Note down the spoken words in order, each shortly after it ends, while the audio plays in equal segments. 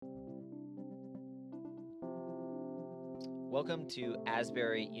Welcome to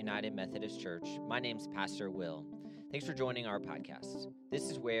Asbury United Methodist Church. My name's Pastor Will. Thanks for joining our podcast. This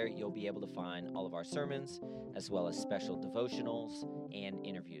is where you'll be able to find all of our sermons, as well as special devotionals and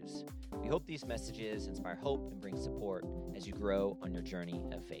interviews. We hope these messages inspire hope and bring support as you grow on your journey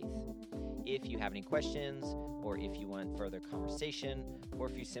of faith. If you have any questions, or if you want further conversation, or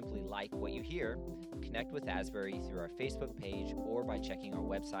if you simply like what you hear, connect with Asbury through our Facebook page or by checking our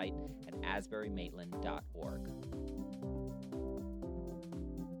website at asburymaitland.org.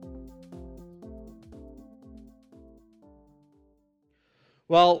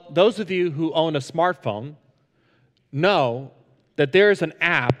 Well, those of you who own a smartphone know that there is an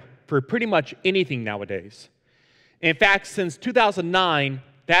app for pretty much anything nowadays. In fact, since 2009,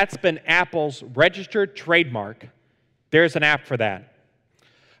 that's been Apple's registered trademark. There's an app for that.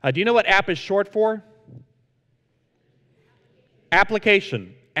 Do you know what app is short for?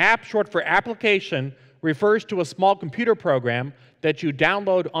 Application. App, short for application, refers to a small computer program that you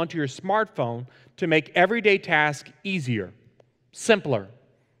download onto your smartphone to make everyday tasks easier, simpler,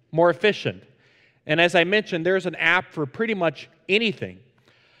 more efficient. And as I mentioned, there's an app for pretty much anything.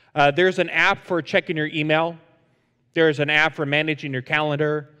 There's an app for checking your email. There's an app for managing your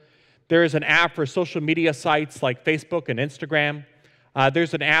calendar. There's an app for social media sites like Facebook and Instagram.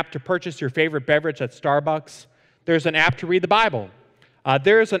 There's an app to purchase your favorite beverage at Starbucks. There's an app to read the Bible.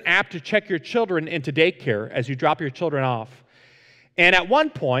 There's an app to check your children into daycare as you drop your children off. And at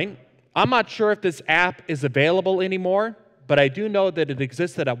one point, I'm not sure if this app is available anymore, but I do know that it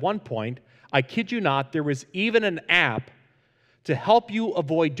existed at one point. I kid you not, there was even an app to help you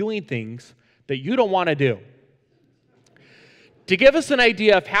avoid doing things that you don't want to do. To give us an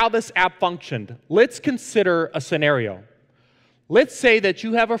idea of how this app functioned, let's consider a scenario. Let's say that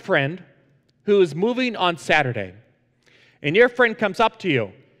you have a friend who is moving on Saturday, and your friend comes up to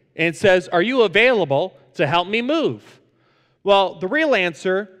you and says, "Are you available to help me move?" Well, the real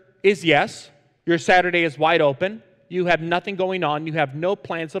answer is yes. Your Saturday is wide open. You have nothing going on. You have no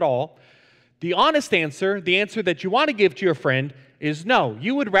plans at all. The honest answer, the answer that you want to give to your friend, is no.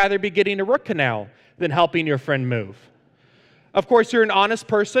 You would rather be getting a root canal than helping your friend move. Of course, you're an honest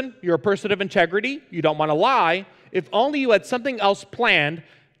person. You're a person of integrity. You don't want to lie. If only you had something else planned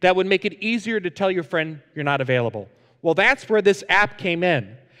that would make it easier to tell your friend you're not available. Well, that's where this app came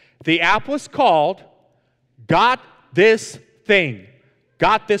in. The app was called Got This Thing.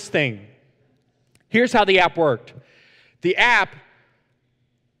 Got This Thing. Here's how the app worked. The app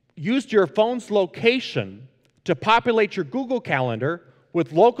used your phone's location to populate your Google Calendar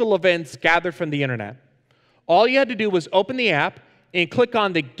with local events gathered from the internet. All you had to do was open the app and click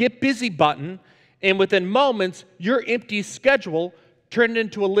on the Get Busy button, and within moments, your empty schedule turned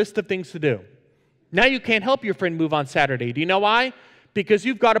into a list of things to do. Now you can't help your friend move on Saturday. Do you know why? Because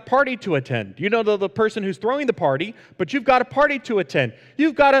you've got a party to attend. You know the person who's throwing the party, but you've got a party to attend.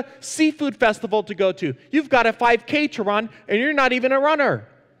 You've got a seafood festival to go to. You've got a 5K to run, and you're not even a runner.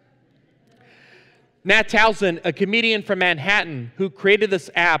 Nat Townsend, a comedian from Manhattan who created this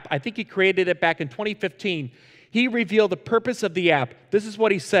app, I think he created it back in 2015, he revealed the purpose of the app. This is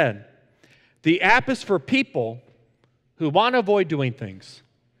what he said. The app is for people who want to avoid doing things.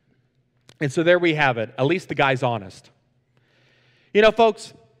 And so there we have it. At least the guy's honest. You know,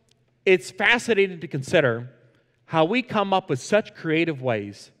 folks, it's fascinating to consider how we come up with such creative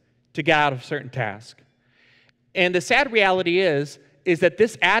ways to get out of certain tasks. And the sad reality is that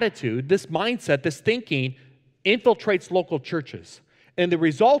this attitude, this mindset, this thinking infiltrates local churches. And the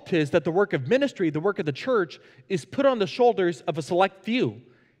result is that the work of ministry, the work of the church, is put on the shoulders of a select few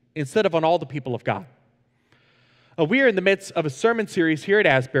instead of on all the people of God. We are in the midst of a sermon series here at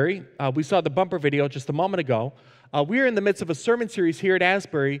Asbury. We saw the bumper video just a moment ago. We are in the midst of a sermon series here at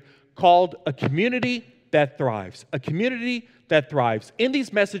Asbury called A Community That Thrives. A Community That Thrives. In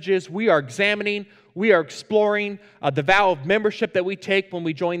these messages, we are examining, we are exploring the vow of membership that we take when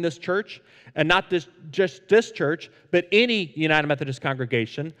we join this church, and not just this church, but any United Methodist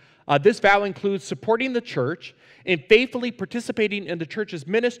congregation. This vow includes supporting the church and faithfully participating in the church's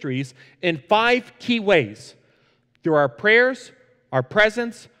ministries in 5 key ways: through our prayers, our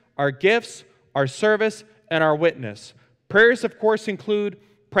presence, our gifts, our service, and our witness. Prayers, of course, include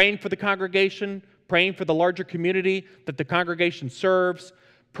praying for the congregation, praying for the larger community that the congregation serves.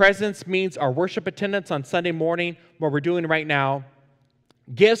 Presence means our worship attendance on Sunday morning, what we're doing right now.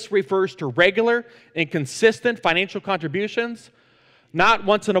 Gifts refers to regular and consistent financial contributions, not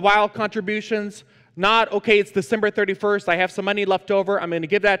once-in-a-while contributions, not, okay, it's December 31st, I have some money left over, I'm going to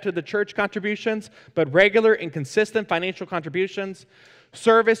give that to the church contributions, but regular and consistent financial contributions.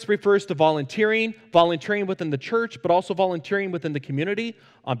 Service refers to volunteering within the church, but also volunteering within the community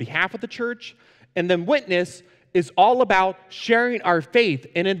on behalf of the church. And then witness is all about sharing our faith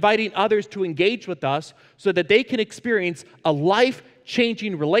and inviting others to engage with us so that they can experience a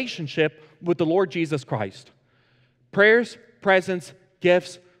life-changing relationship with the Lord Jesus Christ. Prayers, presence,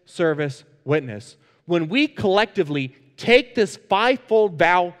 gifts, service, witness. When we collectively take this fivefold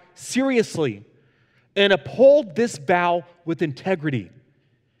vow seriously and uphold this vow with integrity.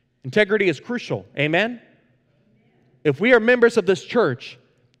 Integrity is crucial. Amen? If we are members of this church,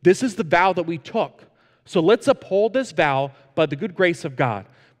 this is the vow that we took. So let's uphold this vow by the good grace of God.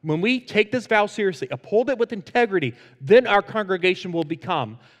 When we take this vow seriously, uphold it with integrity, then our congregation will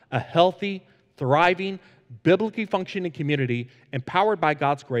become a healthy, thriving, biblically functioning community, empowered by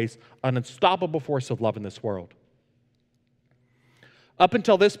God's grace, an unstoppable force of love in this world. Up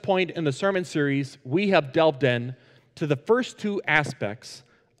until this point in the sermon series, we have delved in to the first two aspects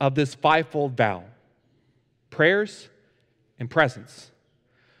of this fivefold vow: prayers and presence.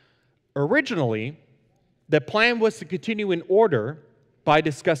 Originally, the plan was to continue in order by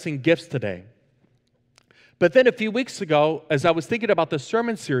discussing gifts today. But then a few weeks ago, as I was thinking about the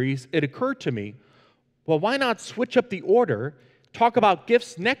sermon series, it occurred to me, well, why not switch up the order, talk about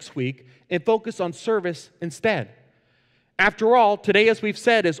gifts next week, and focus on service instead? After all, today, as we've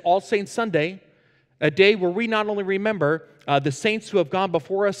said, is All Saints Sunday, a day where we not only remember the saints who have gone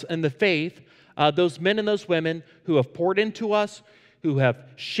before us in the faith, those men and those women who have poured into us, who have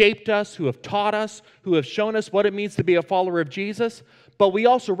shaped us, who have taught us, who have shown us what it means to be a follower of Jesus, but we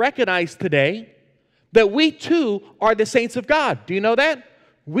also recognize today that we too are the saints of God. Do you know that?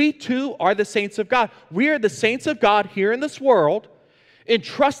 We too are the saints of God. We are the saints of God here in this world,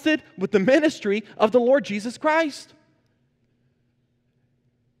 entrusted with the ministry of the Lord Jesus Christ.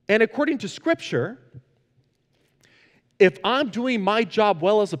 And according to Scripture, if I'm doing my job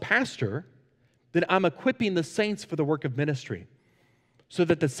well as a pastor, then I'm equipping the saints for the work of ministry so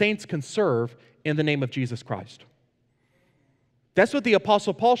that the saints can serve in the name of Jesus Christ. That's what the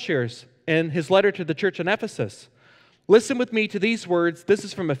Apostle Paul shares in his letter to the church in Ephesus. Listen with me to these words. This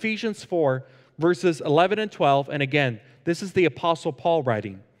is from Ephesians 4, verses 11 and 12. And again, this is the Apostle Paul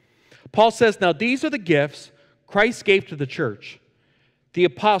writing. Paul says, "Now these are the gifts Christ gave to the church: the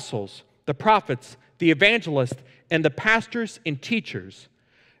apostles, the prophets, the evangelists, and the pastors and teachers."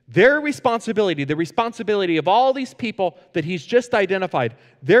 Their responsibility, the responsibility of all these people that he's just identified,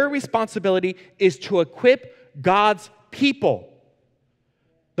 their responsibility is to equip God's people.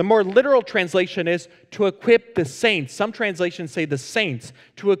 The more literal translation is to equip the saints. Some translations say the saints,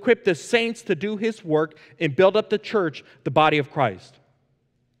 to equip the saints to do his work and build up the church, the body of Christ.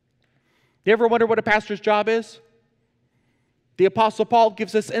 You ever wonder what a pastor's job is? The Apostle Paul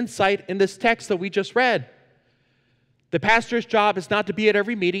gives us insight in this text that we just read. The pastor's job is not to be at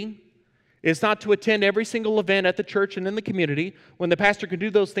every meeting. It's not to attend every single event at the church and in the community. When the pastor can do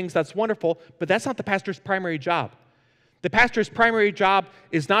those things, that's wonderful, but that's not the pastor's primary job. The pastor's primary job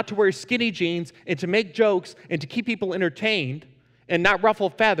is not to wear skinny jeans and to make jokes and to keep people entertained and not ruffle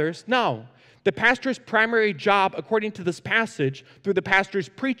feathers. No. The pastor's primary job, according to this passage, through the pastor's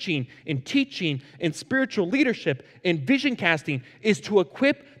preaching and teaching and spiritual leadership and vision casting, is to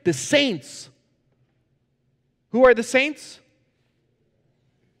equip the saints. Who are the saints?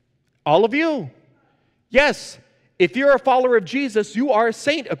 All of you. Yes, if you're a follower of Jesus, you are a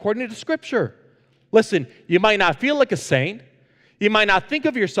saint according to Scripture. Listen, you might not feel like a saint. You might not think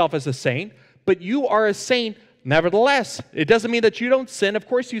of yourself as a saint, but you are a saint nevertheless. It doesn't mean that you don't sin. Of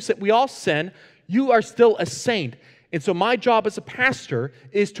course you sin. We all sin. You are still a saint. And so my job as a pastor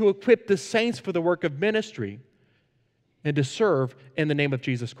is to equip the saints for the work of ministry and to serve in the name of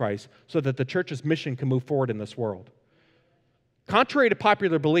Jesus Christ so that the church's mission can move forward in this world. Contrary to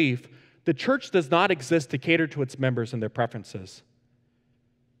popular belief, the church does not exist to cater to its members and their preferences.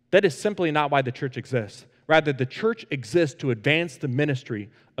 That is simply not why the church exists. Rather, the church exists to advance the ministry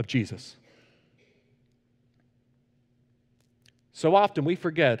of Jesus. So often we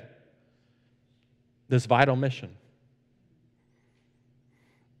forget this vital mission.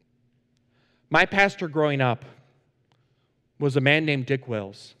 My pastor growing up was a man named Dick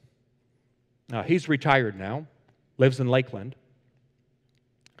Wills. He's retired now, lives in Lakeland.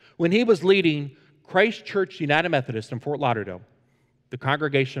 When he was leading Christ Church United Methodist in Fort Lauderdale, the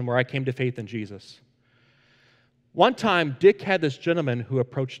congregation where I came to faith in Jesus, one time Dick had this gentleman who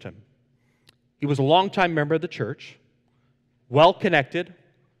approached him. He was a longtime member of the church, well-connected,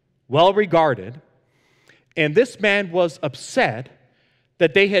 well-regarded, and this man was upset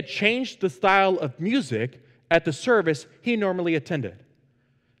that they had changed the style of music at the service he normally attended.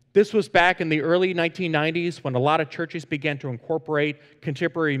 This was back in the early 1990s when a lot of churches began to incorporate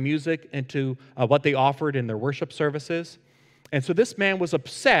contemporary music into what they offered in their worship services. And so this man was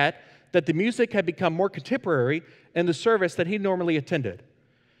upset that the music had become more contemporary in the service that he normally attended.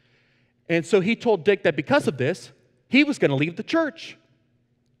 And so he told Dick that because of this, he was going to leave the church.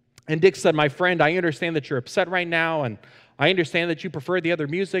 And Dick said, "My friend, I understand that you're upset right now, and I understand that you prefer the other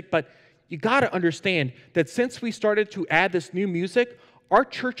music, but you got to understand that since we started to add this new music, our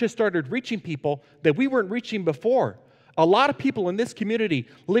church has started reaching people that we weren't reaching before. A lot of people in this community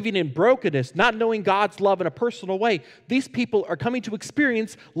living in brokenness, not knowing God's love in a personal way. These people are coming to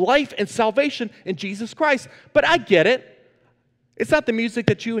experience life and salvation in Jesus Christ. But I get it. It's not the music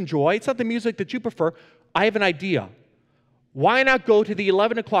that you enjoy. It's not the music that you prefer. I have an idea. Why not go to the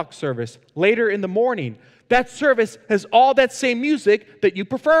 11 o'clock service later in the morning? That service has all that same music that you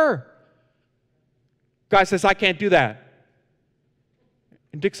prefer." Guy says, "I can't do that."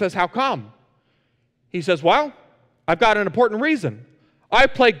 And Dick says, "How come?" He says, "Well, I've got an important reason. I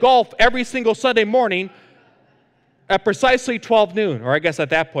play golf every single Sunday morning at precisely 12 noon, or I guess at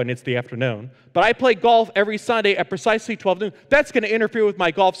that point it's the afternoon. But I play golf every Sunday at precisely 12 noon. That's going to interfere with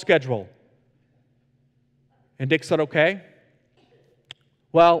my golf schedule." And Dick said, "Okay.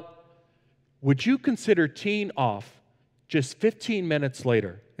 Well, would you consider teeing off just 15 minutes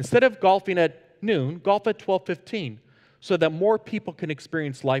later? Instead of golfing at noon, golf at 12:15, so that more people can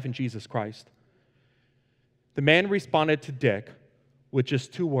experience life in Jesus Christ?" The man responded to Dick with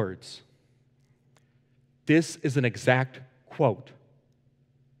just 2 words. This is an exact quote.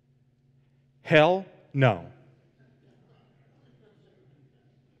 "Hell no."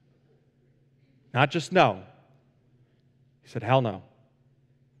 Not just no. He said, "Hell no."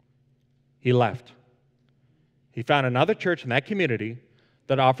 He left. He found another church in that community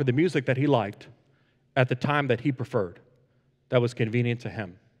that offered the music that he liked at the time that he preferred, that was convenient to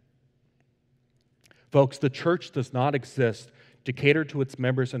him. Folks, the church does not exist to cater to its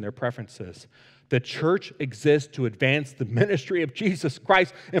members and their preferences. The church exists to advance the ministry of Jesus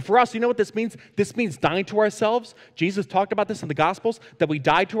Christ. And for us, you know what this means? This means dying to ourselves. Jesus talked about this in the Gospels, that we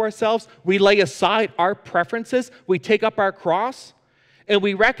die to ourselves. We lay aside our preferences. We take up our cross. And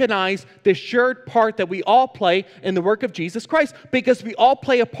we recognize the shared part that we all play in the work of Jesus Christ, because we all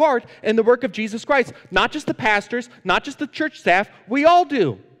play a part in the work of Jesus Christ. Not just the pastors, not just the church staff, we all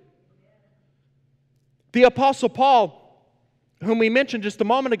do. The Apostle Paul, whom we mentioned just a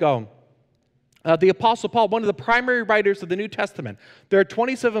moment ago, the Apostle Paul, one of the primary writers of the New Testament. There are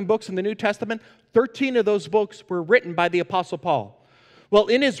 27 books in the New Testament. 13 of those books were written by the Apostle Paul. Well,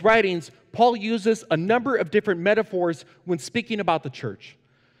 in his writings, Paul uses a number of different metaphors when speaking about the church.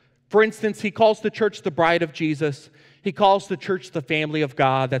 For instance, he calls the church the bride of Jesus. He calls the church the family of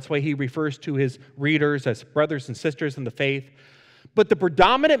God. That's why he refers to his readers as brothers and sisters in the faith. But the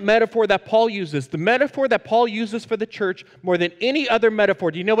predominant metaphor that Paul uses, the metaphor that Paul uses for the church more than any other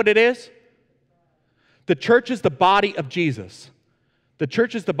metaphor, do you know what it is? The church is the body of Jesus. The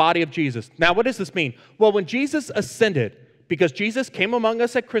church is the body of Jesus. Now, what does this mean? Well, when Jesus ascended, because Jesus came among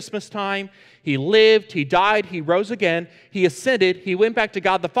us at Christmas time, he lived, he died, he rose again, he ascended, he went back to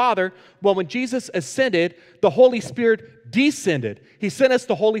God the Father. Well, when Jesus ascended, the Holy Spirit descended. He sent us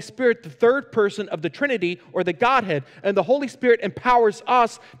the Holy Spirit, the third person of the Trinity or the Godhead, and the Holy Spirit empowers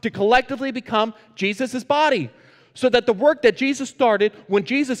us to collectively become Jesus' body. So that the work that Jesus started when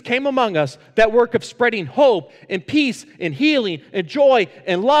Jesus came among us, that work of spreading hope and peace and healing and joy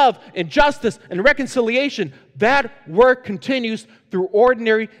and love and justice and reconciliation, that work continues through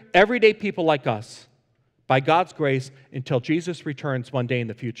ordinary, everyday people like us by God's grace until Jesus returns one day in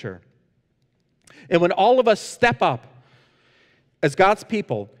the future. And when all of us step up as God's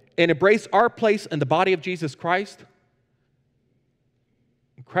people and embrace our place in the body of Jesus Christ,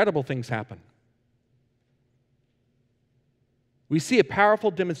 incredible things happen. We see a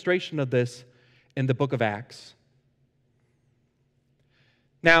powerful demonstration of this in the book of Acts.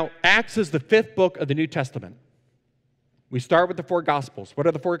 Now, Acts is the 5th book of the New Testament. We start with the 4 Gospels. What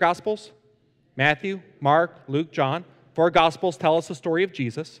are the 4 Gospels? Matthew, Mark, Luke, John. 4 Gospels tell us the story of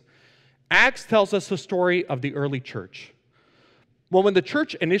Jesus. Acts tells us the story of the early church. Well, when the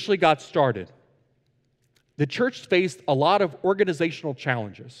church initially got started, the church faced a lot of organizational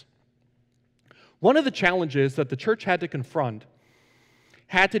challenges. One of the challenges that the church had to confront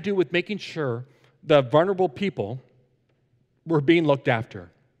had to do with making sure the vulnerable people were being looked after.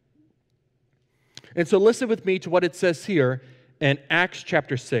 And so listen with me to what it says here in Acts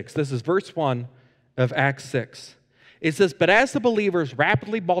chapter 6. This is verse 1 of Acts 6. It says, "But as the believers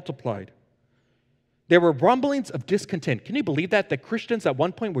rapidly multiplied, there were rumblings of discontent." Can you believe that? That Christians at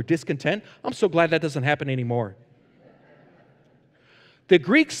one point were discontent? I'm so glad that doesn't happen anymore. The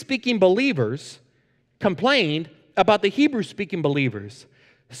Greek-speaking believers complained about the Hebrew-speaking believers,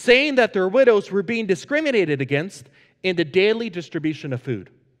 saying that their widows were being discriminated against in the daily distribution of food.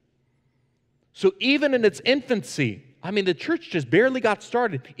 So even in its infancy, the church just barely got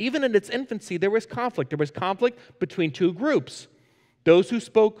started. Even in its infancy, there was conflict. There was conflict between two groups, those who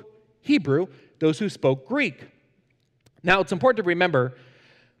spoke Hebrew, those who spoke Greek. Now, it's important to remember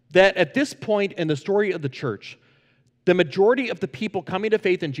that at this point in the story of the church, the majority of the people coming to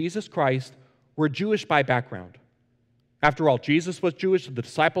faith in Jesus Christ were Jewish by background. After all, Jesus was Jewish, the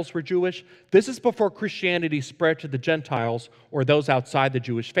disciples were Jewish. This is before Christianity spread to the Gentiles or those outside the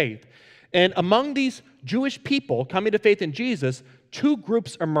Jewish faith. And among these Jewish people coming to faith in Jesus, two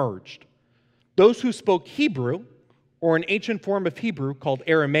groups emerged. Those who spoke Hebrew, or an ancient form of Hebrew called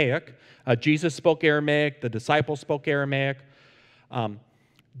Aramaic. Jesus spoke Aramaic, the disciples spoke Aramaic.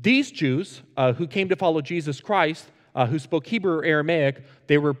 These Jews who came to follow Jesus Christ, who spoke Hebrew or Aramaic,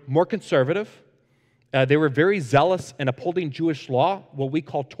 they were more conservative. They were very zealous in upholding Jewish law, what we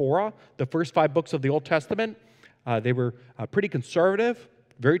call Torah, the first 5 books of the Old Testament. They were pretty conservative,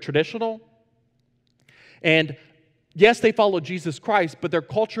 very traditional. And yes, they followed Jesus Christ, but their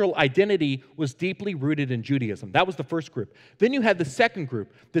cultural identity was deeply rooted in Judaism. That was the first group. Then you had the second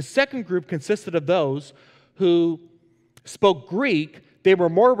group. The second group consisted of those who spoke Greek. They were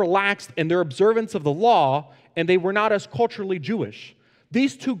more relaxed in their observance of the law, and they were not as culturally Jewish.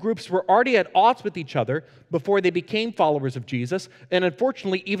 These two groups were already at odds with each other before they became followers of Jesus, and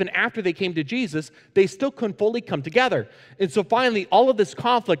unfortunately, even after they came to Jesus, they still couldn't fully come together. And so finally, all of this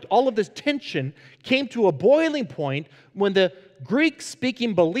conflict, all of this tension came to a boiling point when the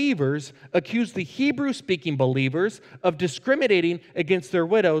Greek-speaking believers accused the Hebrew-speaking believers of discriminating against their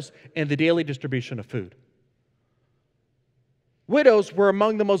widows in the daily distribution of food. Widows were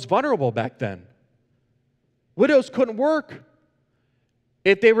among the most vulnerable back then. Widows couldn't work.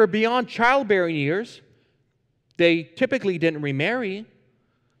 If they were beyond childbearing years, they typically didn't remarry.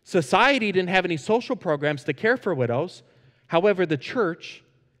 Society didn't have any social programs to care for widows. However, the church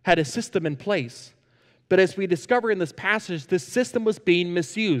had a system in place. But as we discover in this passage, this system was being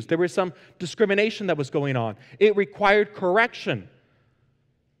misused. There was some discrimination that was going on. It required correction.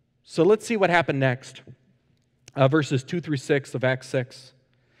 So let's see what happened next. Verses 2 through 6 of Acts 6.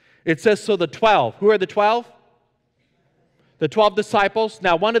 It says, so the 12. Who are the 12? The 12 disciples.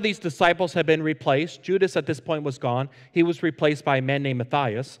 Now, one of these disciples had been replaced. Judas at this point was gone. He was replaced by a man named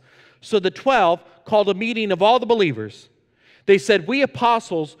Matthias. So the 12 called a meeting of all the believers. They said, we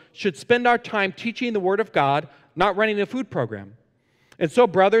apostles should spend our time teaching the word of God, not running a food program. And so,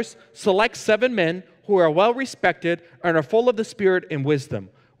 brothers, select 7 men who are well respected and are full of the Spirit and wisdom.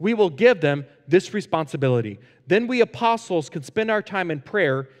 We will give them this responsibility. Then we apostles can spend our time in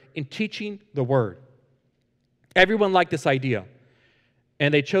prayer in teaching the word. Everyone liked this idea,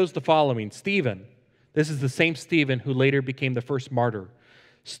 and they chose the following. Stephen, this is the same Stephen who later became the first martyr.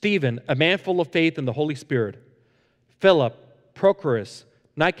 Stephen, a man full of faith in the Holy Spirit. Philip, Prochorus,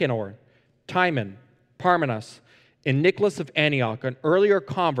 Nicanor, Timon, Parmenas, and Nicholas of Antioch, an earlier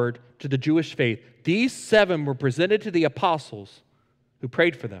convert to the Jewish faith. These 7 were presented to the apostles who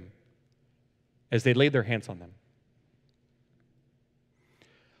prayed for them as they laid their hands on them.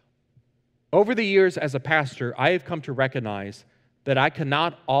 Over the years as a pastor, I have come to recognize that I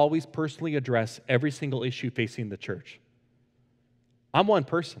cannot always personally address every single issue facing the church. I'm one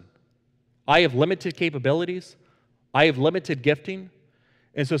person. I have limited capabilities. I have limited gifting.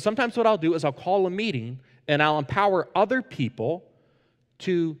 And so sometimes what I'll do is I'll call a meeting and I'll empower other people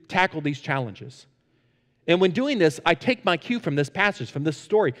to tackle these challenges. And when doing this, I take my cue from this passage, from this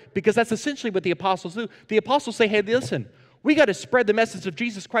story, because that's essentially what the apostles do. The apostles say, hey, listen, we got to spread the message of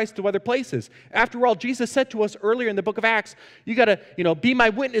Jesus Christ to other places. After all, Jesus said to us earlier in the book of Acts, you got to, be my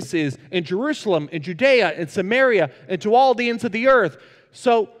witnesses in Jerusalem, in Judea, in Samaria, and to all the ends of the earth.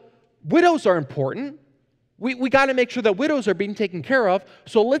 So widows are important. We got to make sure that widows are being taken care of.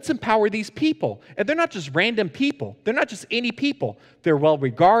 So let's empower these people. And they're not just random people. They're not just any people. They're well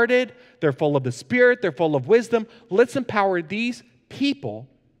regarded. They're full of the Spirit. They're full of wisdom. Let's empower these people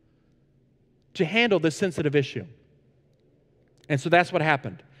to handle this sensitive issue. And so that's what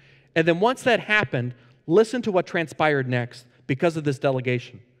happened. And then once that happened, listen to what transpired next because of this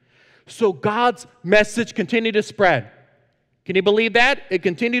delegation. So God's message continued to spread. Can you believe that? It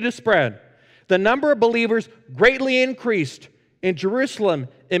continued to spread. The number of believers greatly increased in Jerusalem,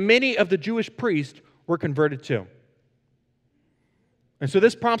 and many of the Jewish priests were converted too. And so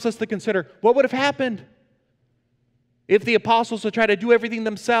this prompts us to consider what would have happened if the apostles had tried to do everything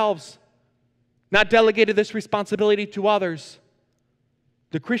themselves, not delegated this responsibility to others.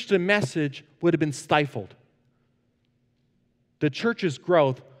 The Christian message would have been stifled. The church's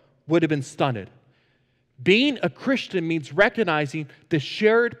growth would have been stunted. Being a Christian means recognizing the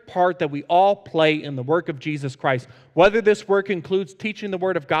shared part that we all play in the work of Jesus Christ. Whether this work includes teaching the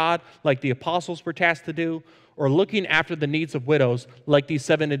Word of God, like the apostles were tasked to do, or looking after the needs of widows, like these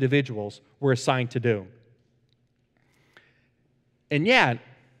 7 individuals were assigned to do. And yet,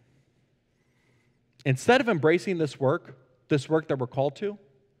 instead of embracing this work that we're called to,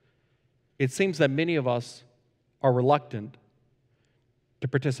 it seems that many of us are reluctant to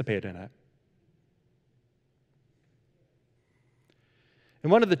participate in it. In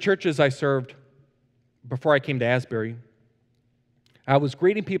one of the churches I served before I came to Asbury, I was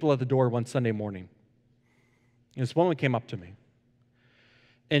greeting people at the door one Sunday morning. And this woman came up to me.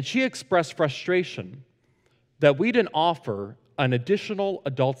 And she expressed frustration that we didn't offer an additional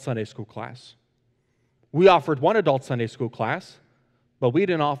adult Sunday school class. We offered one adult Sunday school class, but we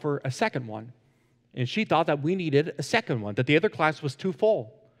didn't offer a second one. And she thought that we needed a second one, that the other class was too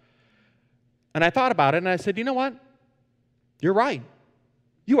full. And I thought about it, and I said, you know what? You're right.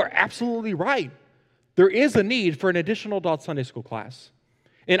 You are absolutely right. There is a need for an additional adult Sunday school class.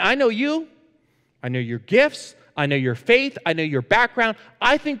 And I know you. I know your gifts. I know your faith. I know your background.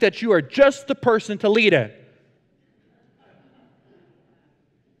 I think that you are just the person to lead it.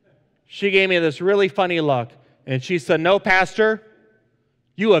 She gave me this really funny look, and she said, no, Pastor,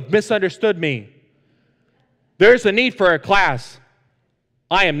 you have misunderstood me. There's a need for a class.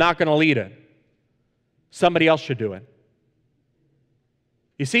 I am not going to lead it. Somebody else should do it.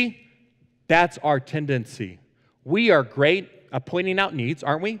 You see, that's our tendency. We are great at pointing out needs,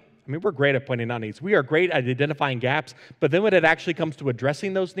 aren't we? I mean, we're great at pointing out needs. We are great at identifying gaps, but then when it actually comes to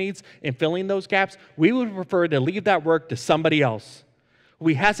addressing those needs and filling those gaps, we would prefer to leave that work to somebody else.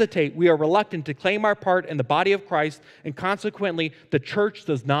 We hesitate. We are reluctant to claim our part in the body of Christ, and consequently, the church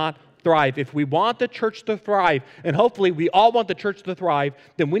does not thrive. If we want the church to thrive, and hopefully we all want the church to thrive,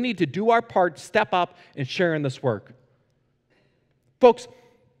 then we need to do our part, step up, and share in this work. Folks,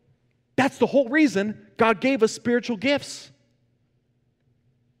 that's the whole reason God gave us spiritual gifts.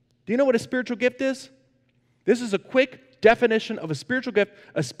 Do you know what a spiritual gift is? This is a quick definition of a spiritual gift.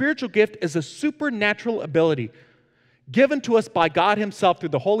 A spiritual gift is a supernatural ability given to us by God Himself through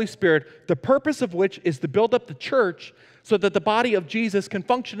the Holy Spirit, the purpose of which is to build up the church so that the body of Jesus can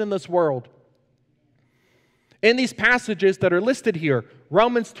function in this world. In these passages that are listed here,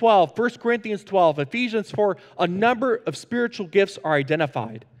 Romans 12, 1 Corinthians 12, Ephesians 4, a number of spiritual gifts are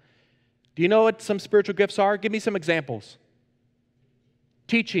identified. Do you know what some spiritual gifts are? Give me some examples.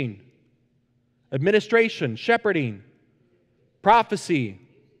 Teaching, administration, shepherding, prophecy.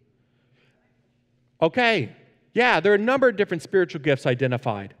 Okay, yeah, there are a number of different spiritual gifts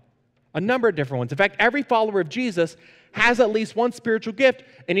identified. A number of different ones. In fact, every follower of Jesus has at least one spiritual gift.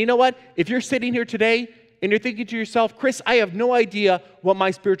 And you know what? If you're sitting here today and you're thinking to yourself, Chris, I have no idea what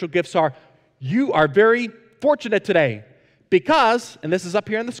my spiritual gifts are, you are very fortunate today. Because, and this is up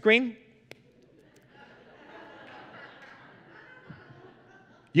here on the screen,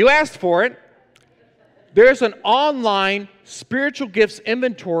 you asked for it. There's an online spiritual gifts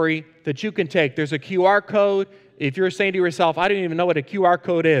inventory that you can take. There's a QR code. If you're saying to yourself, I don't even know what a QR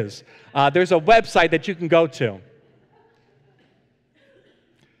code is, there's a website that you can go to.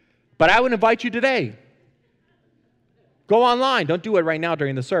 But I would invite you today, go online. Don't do it right now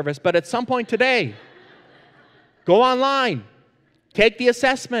during the service, but at some point today, go online. Take the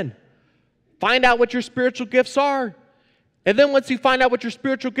assessment. Find out what your spiritual gifts are. And then once you find out what your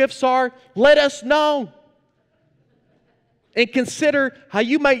spiritual gifts are, let us know. And consider how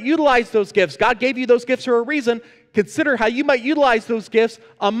you might utilize those gifts. God gave you those gifts for a reason. Consider how you might utilize those gifts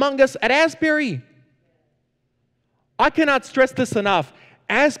among us at Asbury. I cannot stress this enough.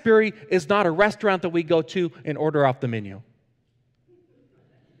 Asbury is not a restaurant that we go to and order off the menu.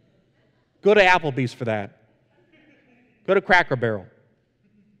 Go to Applebee's for that. Go to Cracker Barrel.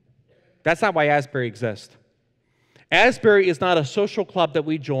 That's not why Asbury exists. Asbury is not a social club that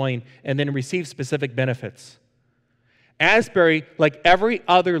we join and then receive specific benefits. Asbury, like every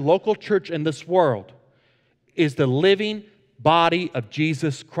other local church in this world, is the living body of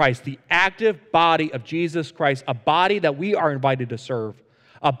Jesus Christ, the active body of Jesus Christ, a body that we are invited to serve,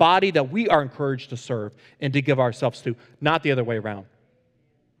 a body that we are encouraged to serve and to give ourselves to, not the other way around.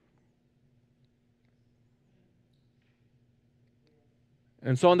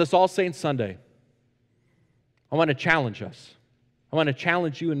 And so on this All Saints Sunday, I want to challenge us. I want to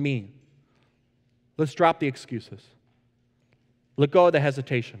challenge you and me. Let's drop the excuses. Let go of the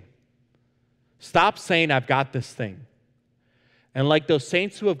hesitation. Stop saying, I've got this thing. And like those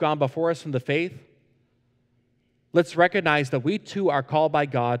saints who have gone before us in the faith, let's recognize that we too are called by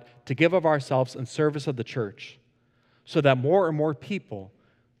God to give of ourselves in service of the church so that more and more people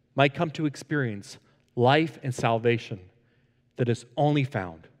might come to experience life and salvation that is only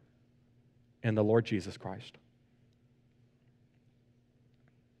found in the Lord Jesus Christ.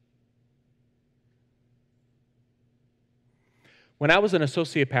 When I was an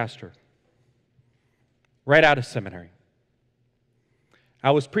associate pastor, right out of seminary, I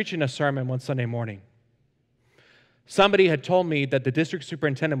was preaching a sermon one Sunday morning. Somebody had told me that the district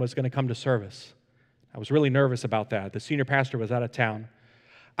superintendent was going to come to service. I was really nervous about that. The senior pastor was out of town.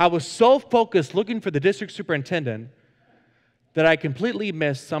 I was so focused looking for the district superintendent that I completely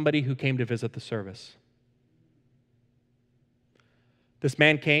missed somebody who came to visit the service. This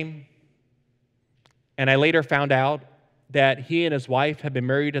man came, and I later found out that he and his wife had been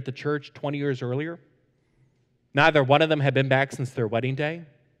married at the church 20 years earlier. Neither one of them had been back since their wedding day,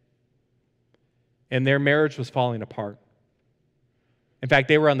 and their marriage was falling apart. In fact,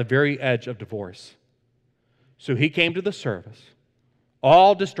 they were on the very edge of divorce. So he came to the service,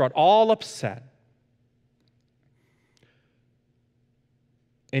 all distraught, all upset.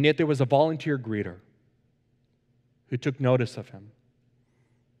 And yet there was a volunteer greeter who took notice of him,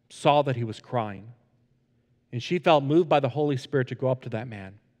 saw that he was crying, and she felt moved by the Holy Spirit to go up to that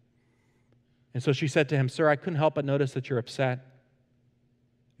man. And so she said to him, "Sir, I couldn't help but notice that you're upset.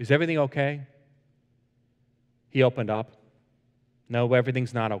 Is everything okay?" He opened up. "No,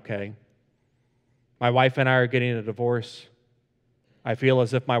 everything's not okay. My wife and I are getting a divorce. I feel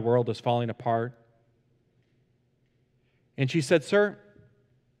as if my world is falling apart." And she said, "Sir,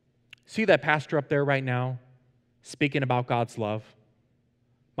 see that pastor up there right now speaking about God's love?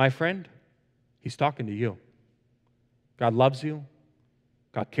 My friend, he's talking to you. God loves you.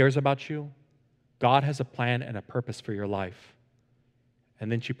 God cares about you. God has a plan and a purpose for your life."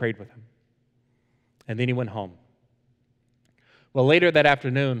 And then she prayed with him. And then he went home. Well, later that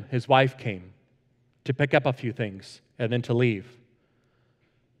afternoon, his wife came to pick up a few things and then to leave.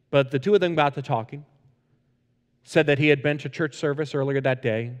 But the two of them got to talking, said that he had been to church service earlier that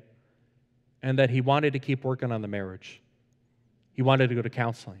day, and that he wanted to keep working on the marriage. He wanted to go to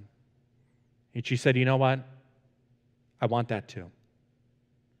counseling. And she said, "You know what? I want that too."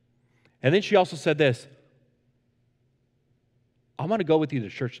 And then she also said this, "I want to go with you to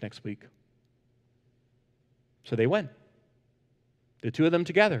church next week." So they went. The two of them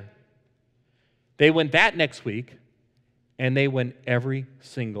together. They went that next week, and they went every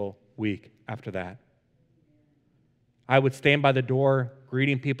single week after that. I would stand by the door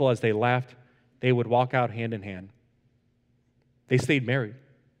greeting people as they left. They would walk out hand in hand. They stayed married.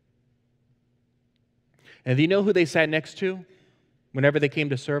 And do you know who they sat next to whenever they came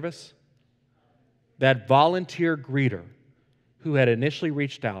to service? That volunteer greeter who had initially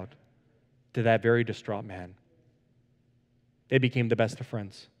reached out to that very distraught man. They became the best of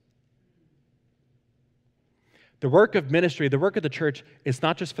friends. The work of ministry, the work of the church, is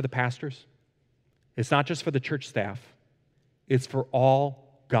not just for the pastors. It's not just for the church staff. It's for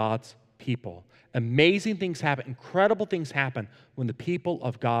all God's people. Amazing things happen, incredible things happen when the people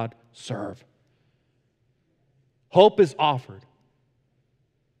of God serve. Hope is offered.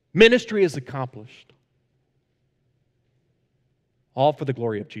 Ministry is accomplished. All for the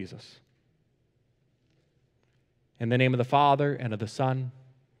glory of Jesus. In the name of the Father, and of the Son,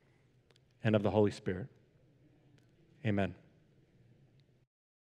 and of the Holy Spirit. Amen.